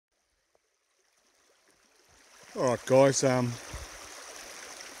Alright guys, got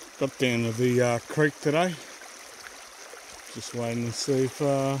down to the creek today. Just waiting to see if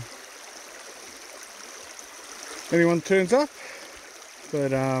anyone turns up.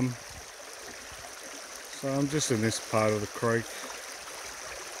 But so I'm just in this part of the creek.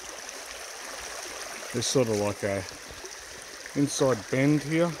 There's sort of like a inside bend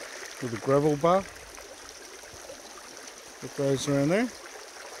here with a gravel bar that goes around there.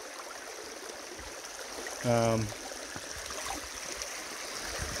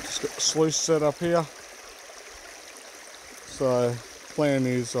 Just got the sluice set up here. So plan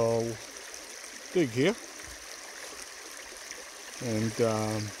is I'll dig here and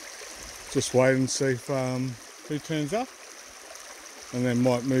just wait and see if who turns up, and then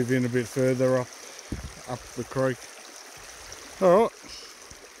might move in a bit further up the creek. Alright,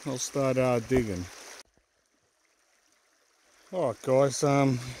 I'll start digging. Alright guys,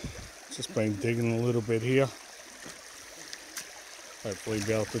 just been digging a little bit here. Hopefully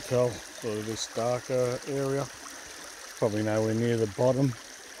be able to tell sort of this darker area. Probably nowhere near the bottom.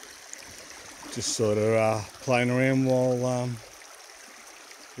 Just sort of playing around while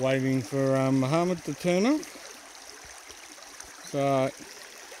waiting for Muhammad to turn up. So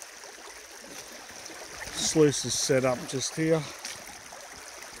sluice is set up just here.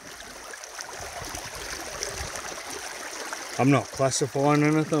 I'm not classifying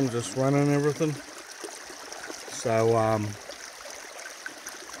anything, I'm just running everything. So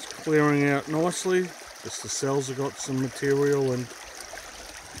it's clearing out nicely. Just the cells have got some material, and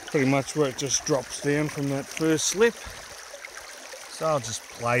pretty much where it just drops down from that first slip. So I'll just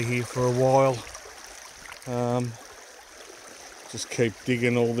play here for a while. Just keep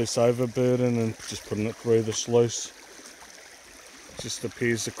digging all this overburden and just putting it through the sluice. Just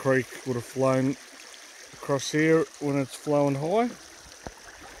appears the creek would have flown across here when it's flowing high,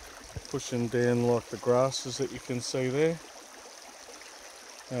 pushing down like the grasses that you can see there.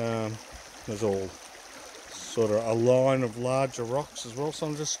 There's all sort of a line of larger rocks as well, so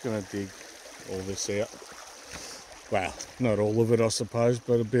I'm just going to dig all this out. Well, not all of it I suppose,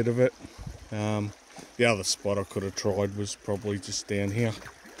 but a bit of it. The other spot I could have tried was probably just down here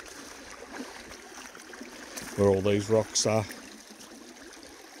where all these rocks are.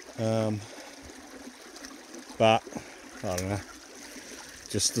 But I don't know,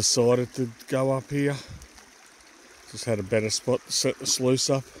 just decided to go up here. Just had a better spot to set the sluice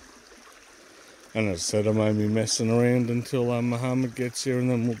up, and as I said, I may be messing around until Muhammad gets here,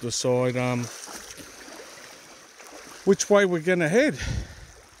 and then we'll decide which way we're going to head.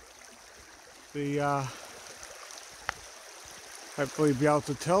 Hopefully be able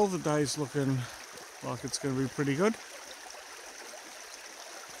to tell the day's looking like it's going to be pretty good.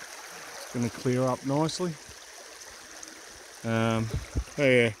 It's going to clear up nicely.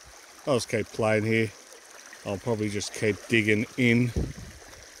 Yeah, I'll just keep playing here. I'll probably just keep digging in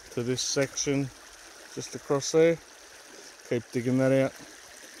to this section just across there. Keep digging that out.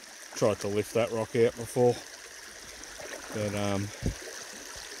 Tried to lift that rock out before, but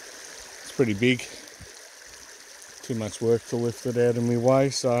it's pretty big. Too much work to lift it out of my way,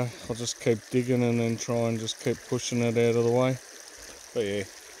 so I'll just keep digging and then try and just keep pushing it out of the way. But yeah,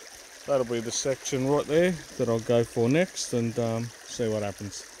 that'll be the section right there that I'll go for next, and see what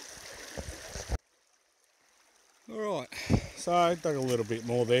happens. Alright, so I dug a little bit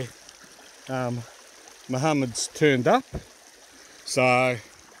more there. Muhammad's turned up, so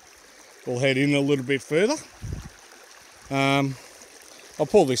we'll head in a little bit further. I'll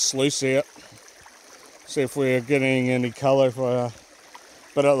pull this sluice out, see if we're getting any colour for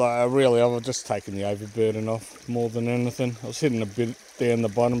but really I've just taken the overburden off more than anything. I was hitting a bit down the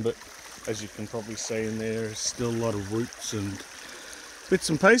bottom, but as you can probably see in there, there's still a lot of roots and bits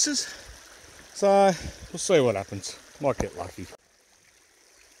and pieces. So we'll see what happens. Might get lucky.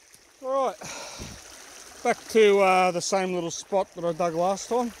 Alright, back to the same little spot that I dug last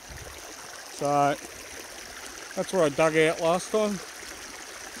time. So that's where I dug out last time.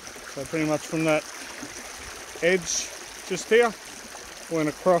 So pretty much from that edge just here, went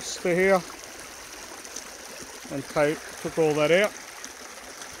across to here and took all that out.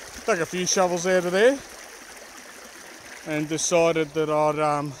 Took a few shovels out of there and decided that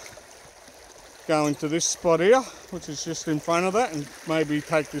I'd go into this spot here, which is just in front of that, and maybe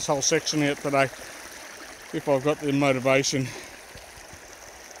take this whole section out today if I've got the motivation.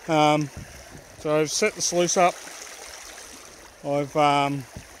 So I've set the sluice up. I've I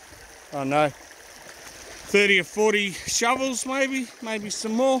don't know, 30 or 40 shovels maybe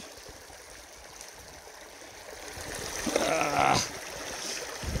some more.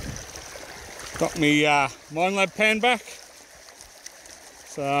 Got me Mine Lab pan back.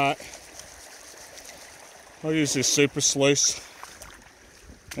 So I'll use this super sluice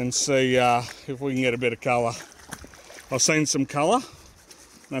and see if we can get a bit of colour. I've seen some colour,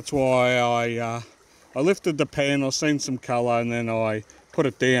 that's why I lifted the pan. I've seen some colour and then I put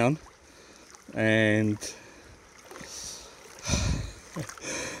it down and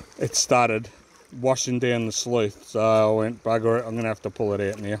it started washing down the sleuth, so I went, bugger it, I'm going to have to pull it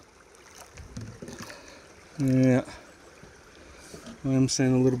out now. Yeah, I am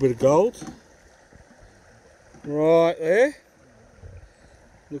seeing a little bit of gold right there.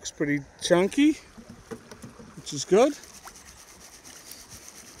 Looks pretty chunky, which is good.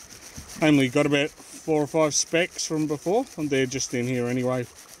 Only got about 4 or 5 specks from before, and they're just in here anyway.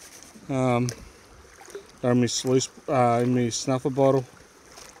 They're in my sluice, in my snuffer bottle.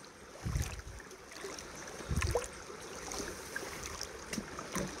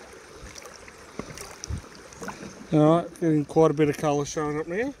 Alright, getting quite a bit of colour showing up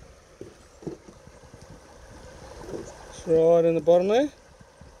now. It's right in the bottom there.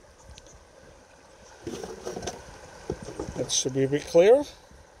 That should be a bit clearer.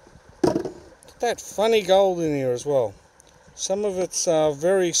 Got that funny gold in here as well. Some of it's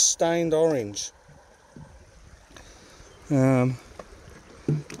very stained orange. Could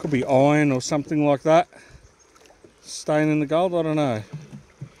be iron or something like that. Staining the gold, I don't know.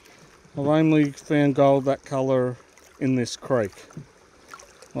 I've only found gold that colour in this creek.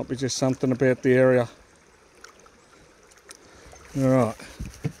 Might be just something about the area. Alright.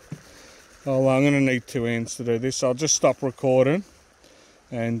 Well, I'm going to need 2 hands to do this. I'll just stop recording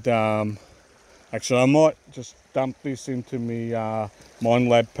and actually I might just dump this into my Mine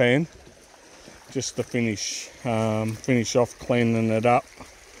Lab pan just to finish off cleaning it up,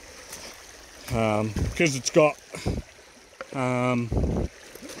 because it's got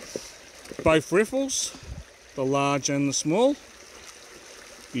both riffles, the large and the small.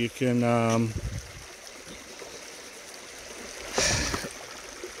 You can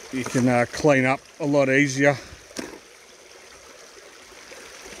clean up a lot easier.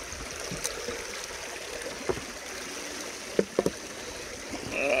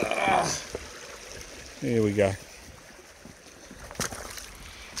 Here we go.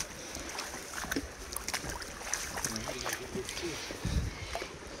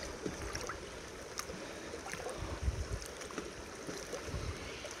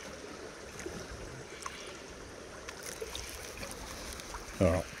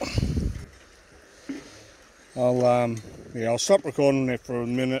 Alright. I'll stop recording there for a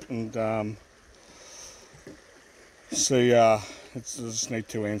minute and see. I just need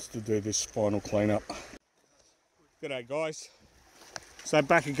 2 hands to do this final cleanup. G'day guys. So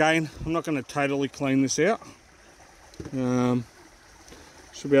back again. I'm not going to totally clean this out.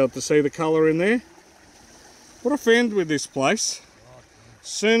 Should be able to see the colour in there. What I found with this place, as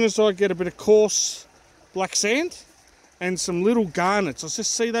soon as I get a bit of coarse black sand and some little garnets, I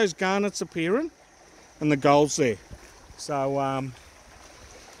just see those garnets appearing and the gold's there. So I've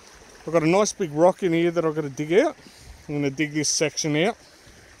got a nice big rock in here that I've got to dig out. I'm going to dig this section out,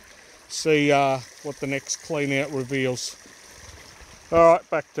 see what the next clean out reveals. Alright,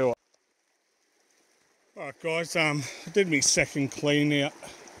 back to it. Alright guys, I did my second clean out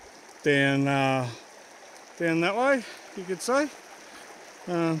down that way, you could say.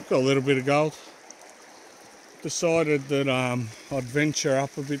 Got a little bit of gold. Decided that I'd venture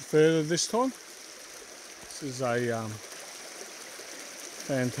up a bit further this time. This is a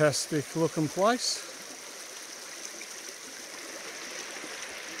fantastic looking place.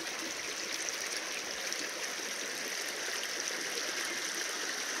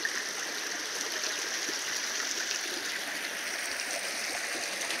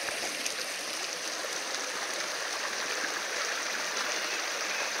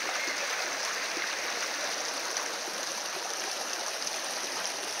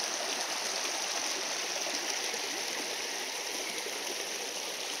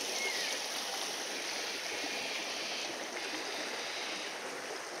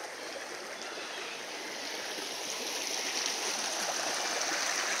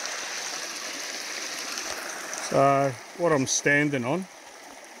 So what I'm standing on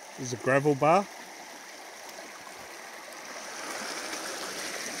is a gravel bar.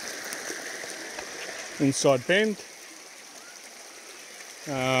 Inside bend.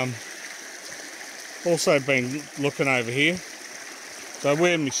 Also been looking over here. So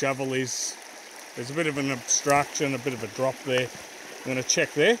where my shovel is, there's a bit of an obstruction, a bit of a drop there. I'm going to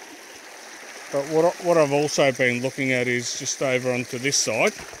check there. But what I've also been looking at is just over onto this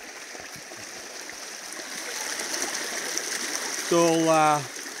side. It's all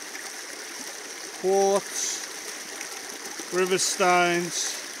quartz, river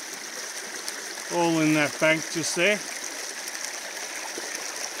stones, all in that bank just there.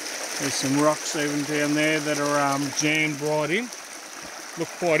 There's some rocks even down there that are jammed right in. Look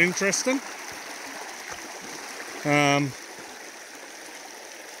quite interesting.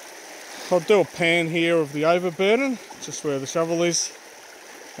 I'll do a pan here of the overburden, just where the shovel is,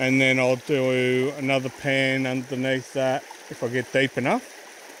 and then I'll do another pan underneath that if I get deep enough,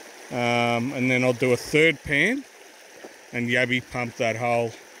 and then I'll do a third pan and yabby pump that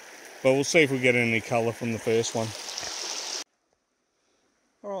hole, but we'll see if we get any colour from the first one.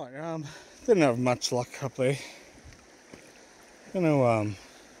 Alright, didn't have much luck up there. Gonna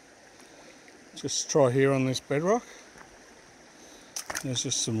just try here on this bedrock. There's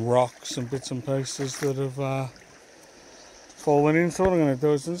just some rocks and bits and pieces that have fallen in. So what I'm going to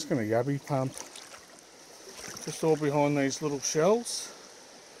do is I'm just going to yabby pump just all behind these little shells,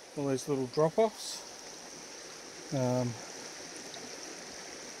 all these little drop-offs.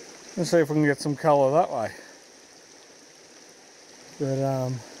 Let's see if we can get some colour that way. But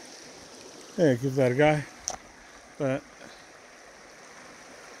yeah, give that a go. But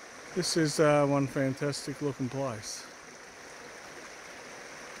this is one fantastic looking place.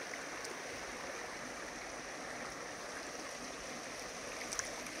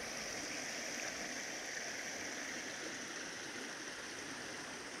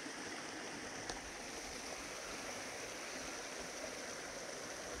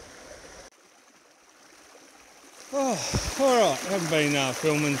 Oh, alright, haven't been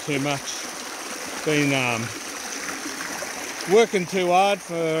filming too much. Been working too hard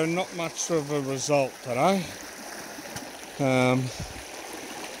for not much of a result today.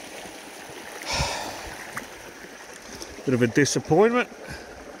 Bit of a disappointment,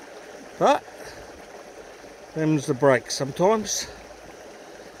 but them's the break sometimes.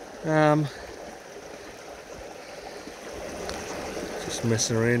 Just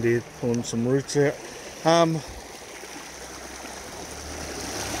messing around here, pulling some roots out.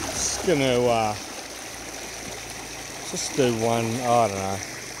 Just gonna just do one, I don't know.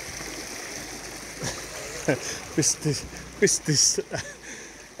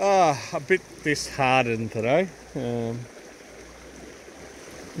 A bit disheartened today.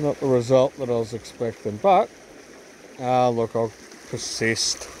 Not the result that I was expecting, but look, I'll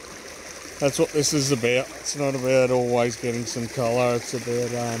persist. That's what this is about. It's not about always getting some colour, it's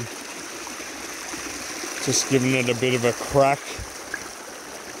about just giving it a bit of a crack.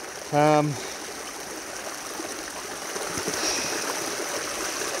 I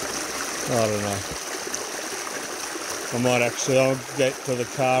don't know. I might actually, I'll get to the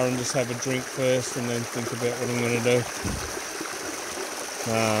car and just have a drink first and then think about what I'm going to do.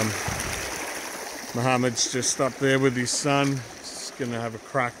 Mohammed's just up there with his son. He's going to have a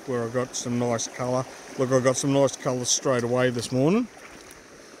crack where I got some nice colour. Look, I got some nice colour straight away this morning.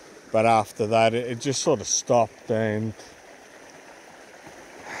 But after that, it just sort of stopped and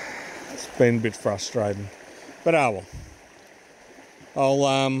it's been a bit frustrating. But well.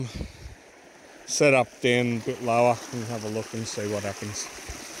 I'll set up down a bit lower and have a look and see what happens.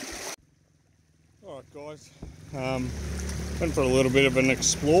 Alright guys, went for a little bit of an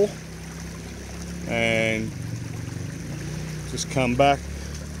explore and just come back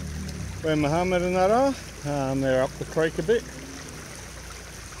where Mohammed and that are. They're up the creek a bit.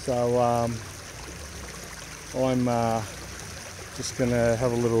 So I'm just going to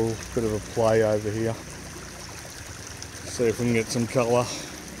have a little bit of a play over here. See if we can get some colour.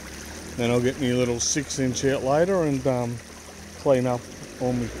 Then I'll get my little 6-inch out later and clean up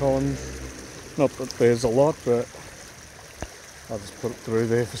all my columns. Not that there's a lot, but I'll just put it through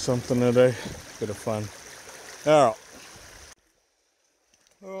there for something to do. Bit of fun. Alright,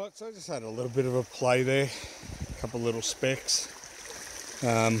 so I just had a little bit of a play there. A couple little specks.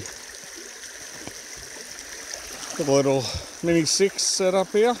 Got a little mini 6 set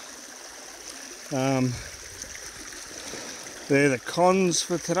up here. They're the cons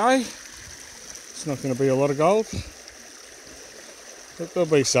for today. It's not going to be a lot of gold, but there'll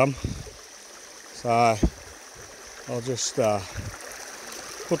be some. So I'll just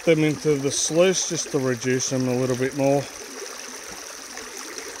put them into the sluice just to reduce them a little bit more.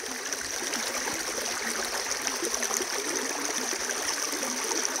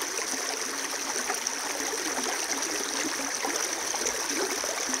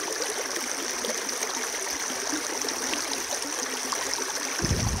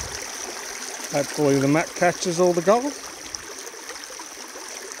 Hopefully the mat catches all the gold.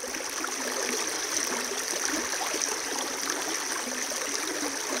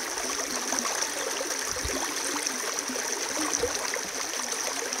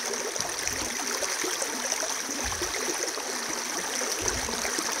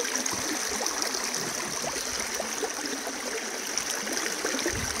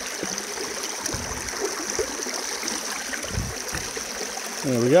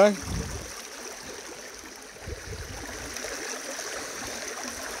 There we go.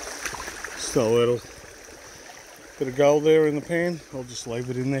 Still a little bit of gold there in the pan. I'll just leave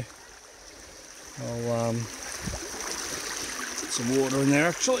it in there. I'll put some water in there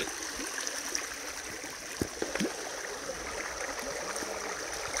actually.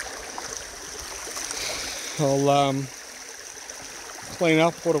 I'll clean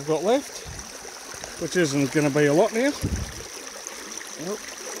up what I've got left, which isn't going to be a lot now.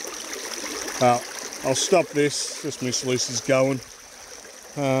 Well, I'll stop this, just miss Lucy's going,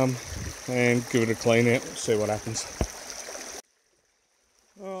 and give it a clean out, see what happens.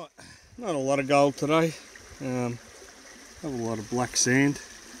 Alright, not a lot of gold today, have a lot of black sand.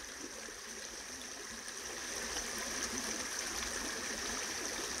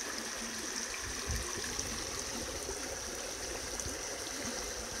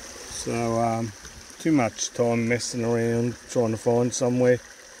 So too much time messing around trying to find somewhere.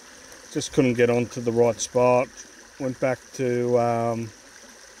 Just couldn't get onto the right spot. Went back to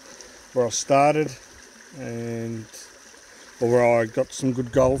where I started and where I got some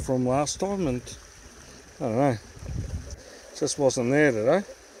good gold from last time, and I don't know, just wasn't there today.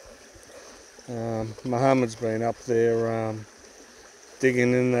 Mohammed's been up there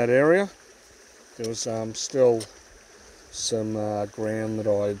digging in that area. There was still some ground that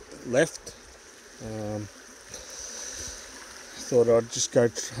I left. Thought I'd just go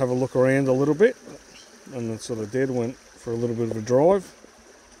have a look around a little bit, and that's what I did. Went for a little bit of a drive,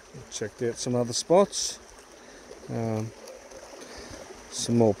 checked out some other spots, some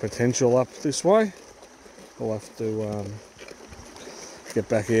more potential up this way. I'll have to get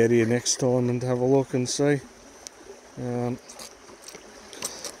back out here next time and have a look and see.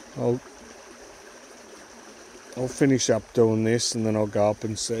 I'll finish up doing this and then I'll go up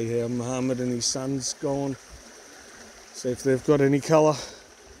and see how Mohammed and his son's gone. See if they've got any colour.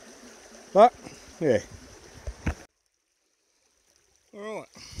 But, yeah. Alright,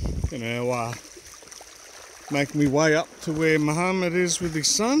 gonna make me way up to where Mohammed is with his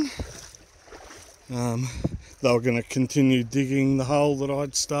son. They were gonna continue digging the hole that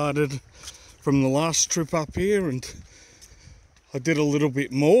I'd started from the last trip up here, and I did a little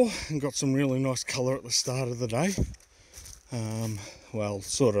bit more and got some really nice colour at the start of the day. Well,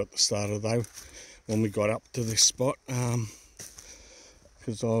 sort of at the start of the day when we got up to this spot,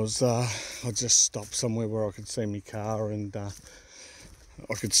 because I just stopped somewhere where I could see my car, and I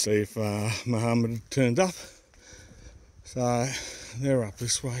could see if Mohammed had turned up. So they're up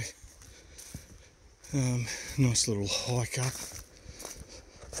this way. Nice little hike up.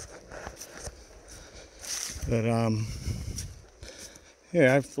 But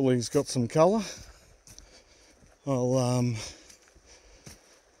yeah, hopefully he's got some colour. I'll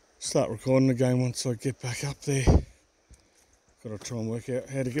start recording again once I get back up there. Got to try and work out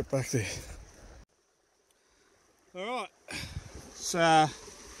how to get back there. Alright, so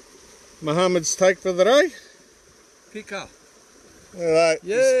Mohammed's take for the day. Picker.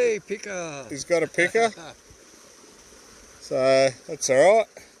 Yay, picker. He's got a picker. So that's alright.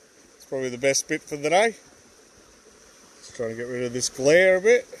 It's probably the best bit for the day. Just trying to get rid of this glare a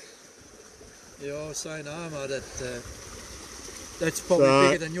bit. Yeah, I was saying to Omar that that's probably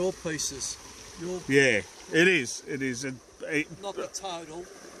bigger than your pieces. Yeah, it is. It is. Not the total,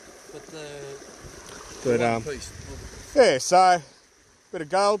 but the one piece. Yeah, so bit of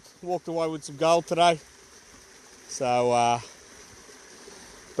gold. Walked away with some gold today. So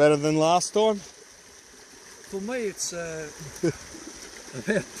better than last time. For me, it's about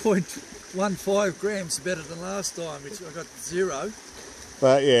 0.15 grams better than last time, which I got 0.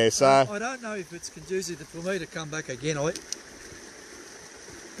 But yeah, so I don't know if it's conducive for me to come back again,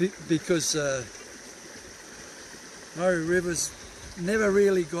 because Murray Rivers never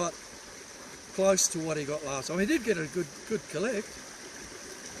really got close to what he got last time. He did get a good collect,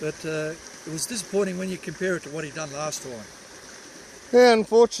 but it was disappointing when you compare it to what he done last time. yeah,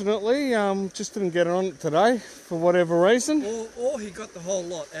 unfortunately, just didn't get on it today for whatever reason. Or he got the whole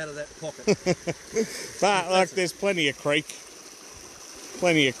lot out of that pocket. But like, there's plenty of creek.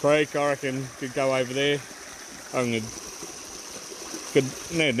 Plenty of creek, I reckon. Could go over there. Could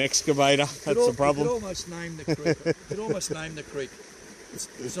need an excavator. That's the problem. You could almost name the creek. You could almost name the creek.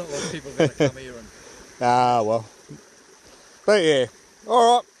 It's not like people are going to come here and. Ah, well. But yeah.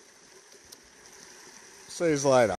 All right. See you later.